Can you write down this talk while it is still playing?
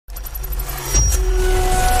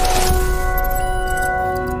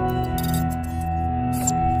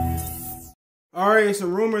right,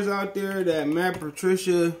 some rumors out there that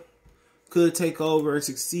Patricia could take over and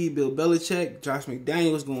succeed Bill Belichick. Josh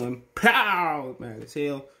McDaniels going pow, mad as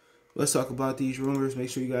hell. Let's talk about these rumors. Make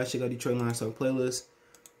sure you guys check out Detroit Lions Talk playlist.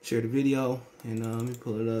 Share the video, and let me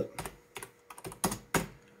pull it up.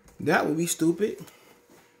 That would be stupid.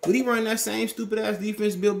 Would he run that same stupid ass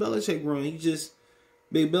defense Bill Belichick run?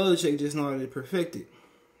 Big Belichick just know how to perfect it,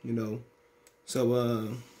 you know.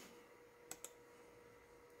 So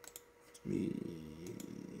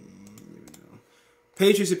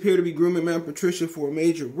Patriots appear to be grooming Patricia for a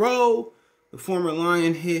major role. The former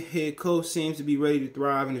Lion head coach seems to be ready to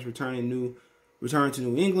thrive and is return to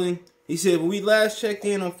New England. He said, when we last checked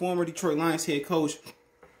in on former Detroit Lions head coach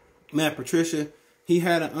Patricia, he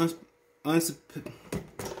had an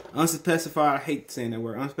unspecified, I hate saying that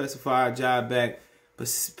word, unspecified job back.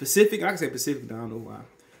 Pacific, I can say Pacific, I don't know why.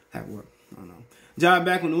 That word, I don't know. Job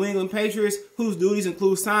back with New England Patriots, whose duties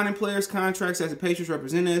include signing players' contracts as a Patriots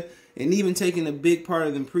representative and even taking a big part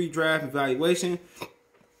of the pre-draft evaluation.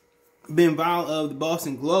 Ben Vile of the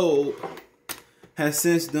Boston Globe has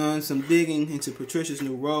since done some digging into Patricia's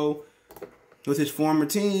new role with his former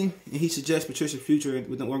team, and he suggests Patricia's future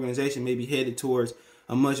with the organization may be headed towards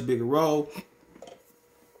a much bigger role.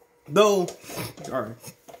 Though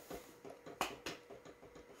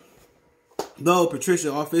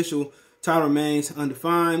Patricia's official title remains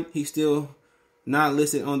undefined, he's still not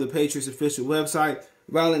listed on the Patriots official website.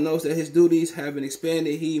 Violet notes that his duties have been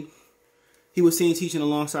expanded. He was seen teaching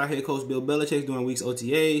alongside head coach Bill Belichick during week's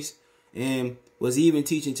OTAs and was even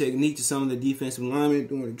teaching technique to some of the defensive linemen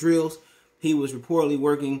during the drills. He was reportedly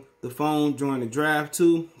working the phone during the draft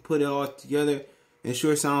too. Put it all together, and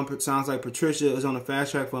sure sounds like Patricia is on a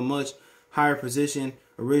fast track for a much higher position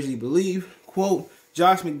originally believed. Quote,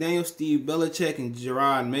 Josh McDaniels, Steve Belichick, and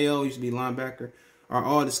Gerard Mayo, used to be linebacker, are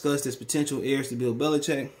all discussed as potential heirs to Bill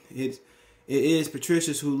Belichick. It is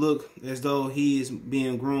Patricia's who look as though he is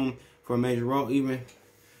being groomed for a major role,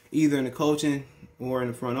 either in the coaching or in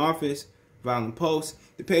the front office. Violent Post.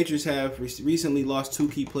 The Patriots have recently lost two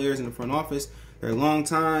key players in the front office. Their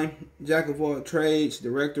longtime jack of all trades,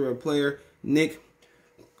 director of player Nick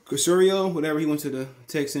Caserio, whenever he went to the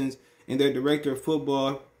Texans, and their director of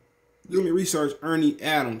football, doing research, Ernie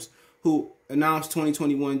Adams, who announced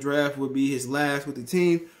 2021 draft would be his last with the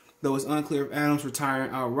team, though it's unclear if Adams retiring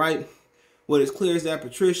outright. What is clear is that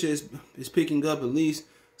Patricia is picking up at least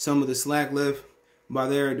some of the slack left by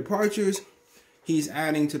their departures. He's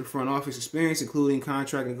adding to the front office experience, including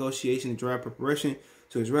contract negotiation and draft preparation,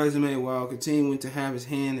 to his resume while continuing to have his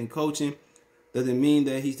hand in coaching. Does it mean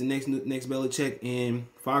that he's the next Belichick in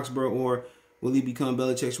Foxborough, or will he become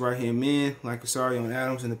Belichick's right-hand man like Caserio and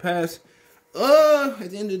Adams in the past? At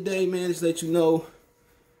the end of the day, man, just let you know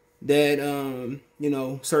that, you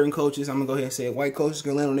know, certain coaches, I'm going to go ahead and say it, white coaches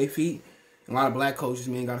can land on their feet. A lot of black coaches,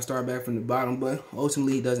 man, got to start back from the bottom, but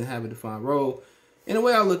ultimately he doesn't have a defined role. And the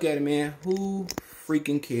way I look at it, man, who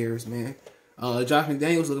freaking cares, man? Josh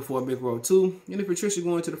McDaniels looking for a big role too. And if Patricia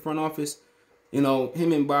going to the front office, you know,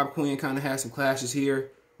 him and Bob Quinn kind of had some clashes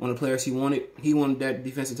here on the players he wanted. He wanted that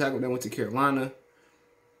defensive tackle that went to Carolina.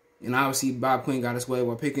 And obviously Bob Quinn got his way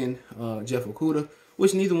while picking Jeff Okudah,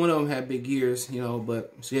 which neither one of them had big years, you know,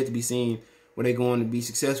 but so yet to be seen were they going to be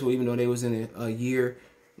successful, even though they was in a year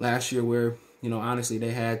last year where, you know, honestly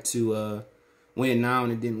they had to win now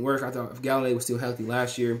and it didn't work. I thought if Gallaudet was still healthy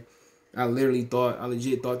last year, I legit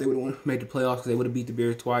thought they would have made the playoffs because they would have beat the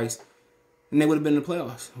Bears twice. And they would have been in the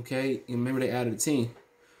playoffs, okay? And remember, they added a team.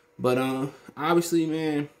 But obviously,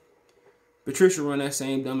 man, Patricia run that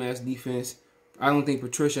same dumbass defense. I don't think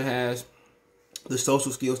Patricia has the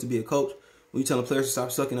social skills to be a coach. When you tell a player to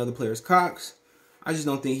stop sucking other players' cocks, I just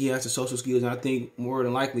don't think he has the social skills. And I think more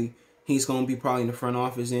than likely, he's going to be probably in the front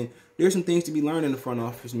office. And there's some things to be learned in the front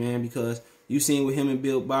office, man, because you've seen with him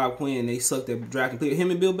and Bob Quinn, they sucked at drafting players.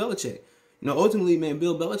 Him and Bill Belichick. You know, ultimately, man,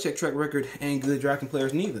 Bill Belichick track record ain't good drafting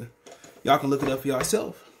players neither. Y'all can look it up for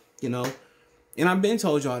yourself, you know. And I've been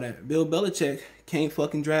told y'all that. Bill Belichick can't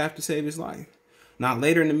fucking draft to save his life. Now,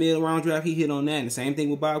 later in the middle round draft, he hit on that. And the same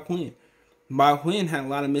thing with Bob Quinn. Bob Quinn had a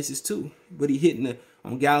lot of misses too. But he hit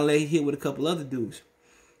on Gallaudet, he hit with a couple other dudes.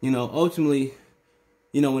 You know, ultimately,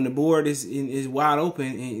 you know, when the board is wide open,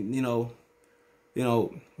 and you know,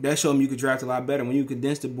 that showed me you could draft a lot better. When you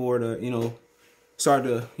condense the board, you know, start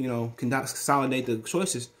to, you know, consolidate the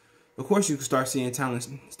choices, of course you can start seeing talent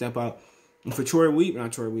step out. And for Troy Weaver,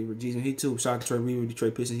 not Troy Weaver, Jesus, he too, shout out to Troy Weaver,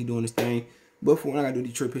 Detroit Pistons, he doing his thing. But for, I got to do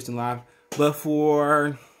Detroit Pistons live. But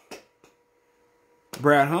for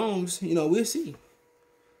Brad Holmes, you know, we'll see.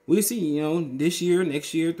 We'll see, you know, this year,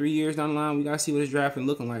 next year, 3 years down the line, we got to see what his drafting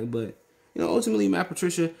looking like. But, you know, ultimately,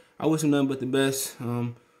 Patricia, I wish him nothing but the best.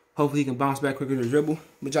 Hopefully he can bounce back quicker to the dribble.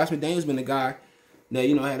 But Josh McDaniels been a guy that,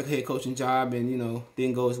 you know, had a head coaching job and, you know,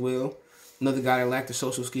 didn't go as well. Another guy that lacked the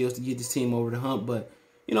social skills to get this team over the hump. But,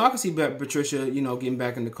 you know, I can see Patricia, you know, getting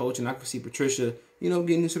back into coaching. I can see Patricia, you know,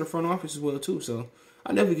 getting into the front office as well, too. So I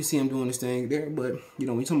definitely can see him doing this thing there. But, you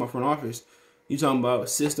know, when you're talking about front office, you're talking about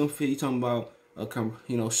system fit. You're talking about,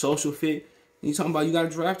 you know, social fit. And you're talking about you got to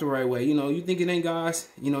draft the right way. You know, you think it ain't guys,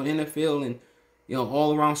 you know, NFL and, you know,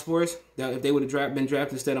 all around sports, that if they would have been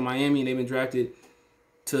drafted instead of Miami and they've been drafted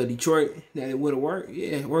to Detroit, that it would have worked.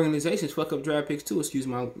 Yeah, organizations fuck up draft picks too, excuse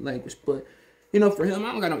my language. But, you know, for him,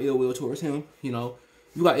 I don't got no ill will towards him. You know,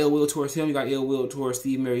 you got ill will towards him. You got ill will towards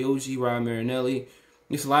Steve Mariucci, Rod Marinelli.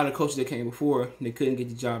 There's a lot of coaches that came before. They couldn't get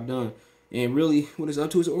the job done. And really, what it's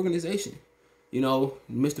up to is the organization. You know,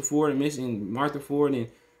 Mr. Ford and Martha Ford and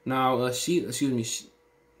now Sheila Ford,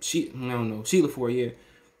 yeah.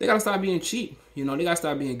 They got to stop being cheap. You know, they got to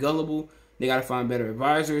stop being gullible. They got to find better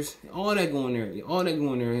advisors. All that going there. All that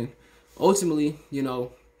going there. And ultimately, you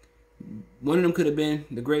know, one of them could have been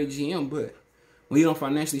the great GM, but when you don't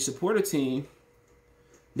financially support a team,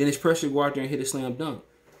 then it's pressure to go out there and hit a slam dunk.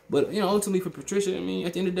 But, you know, ultimately for Patricia, I mean,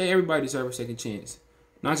 at the end of the day, everybody deserves a second chance.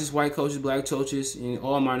 Not just white coaches, black coaches, and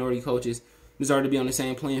all minority coaches deserve to be on the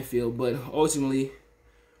same playing field. But ultimately,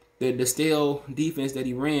 the stale defense that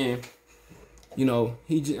he ran, you know,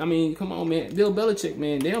 I mean, come on, man. Bill Belichick,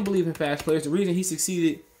 man, they don't believe in fast players. The reason he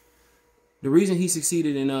succeeded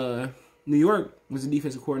in New York was the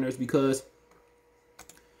defensive coordinator because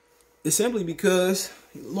it's simply because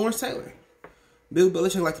Lawrence Taylor. Bill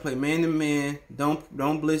Belichick like to play man-to-man,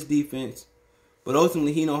 don't blitz defense, but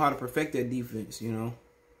ultimately he know how to perfect that defense, you know.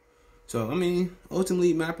 So, I mean,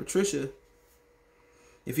 ultimately, Matt Patricia,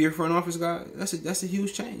 if you're a front office guy, that's a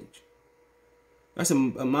huge change. That's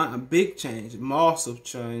a big change, massive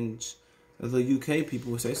change, as the UK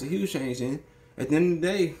people would say. It's a huge change. And at the end of the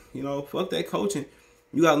day, you know, fuck that coaching.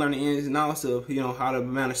 You got to learn the ins and outs of, you know, how to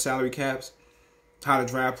manage salary caps, how to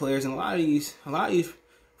draft players. And a lot of these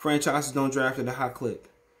franchises don't draft at a high clip.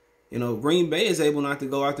 You know, Green Bay is able not to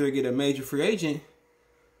go out there and get a major free agent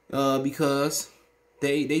because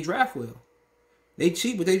they draft well. They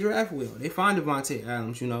cheap, but they draft well. They find Devontae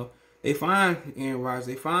Adams, you know. They find Aaron Rodgers.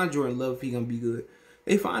 They find Jordan Love if he's going to be good.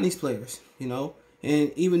 They find these players, you know.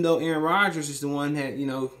 And even though Aaron Rodgers is the one that, you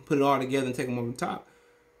know, put it all together and take them over the top,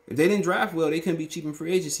 if they didn't draft well, they couldn't be cheap in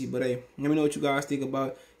free agency. But, hey, let me know what you guys think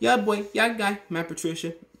about y'all guy, Matt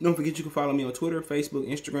Patricia. Don't forget you can follow me on Twitter, Facebook,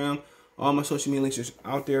 Instagram. All my social media links are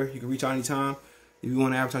out there. You can reach out anytime. If you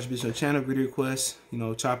want to advertise your business on the channel, video requests, you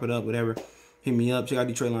know, chop it up, whatever, hit me up. Check out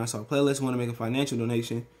Detroit Lions Talk playlist. Want to make a financial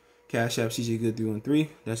donation? Cash App CJGood313.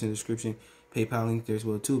 That's in the description. PayPal link there as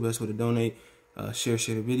well too. Best way to donate. Share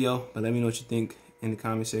the video. But let me know what you think in the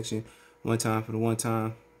comment section. One time for the one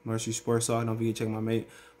time. Mercy Sports Talk. Don't forget to check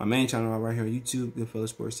my main channel out right here on YouTube, Goodfellas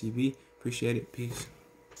Sports TV. Appreciate it. Peace.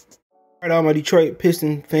 All right, all my Detroit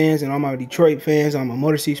Piston fans and all my Detroit fans, all my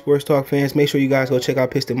Motor City Sports Talk fans, make sure you guys go check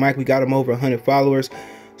out Piston Mike. We got him over 100 followers.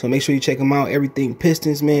 So make sure you check him out. Everything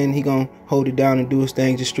Pistons, man. He gonna hold it down and do his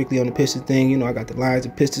thing just strictly on the Pistons thing. You know, I got the Lions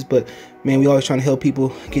and Pistons, but man, we always trying to help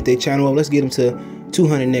people get their channel up. Let's get them to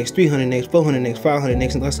 200 next, 300 next, 400 next, 500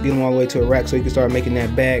 next, and let's get them all the way to a rack so you can start making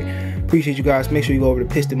that bag. Appreciate you guys. Make sure you go over to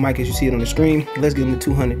Piston Mike as you see it on the screen. Let's get them to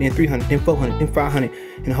 200, then 300, then 400, then 500,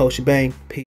 and the whole shebang. Peace.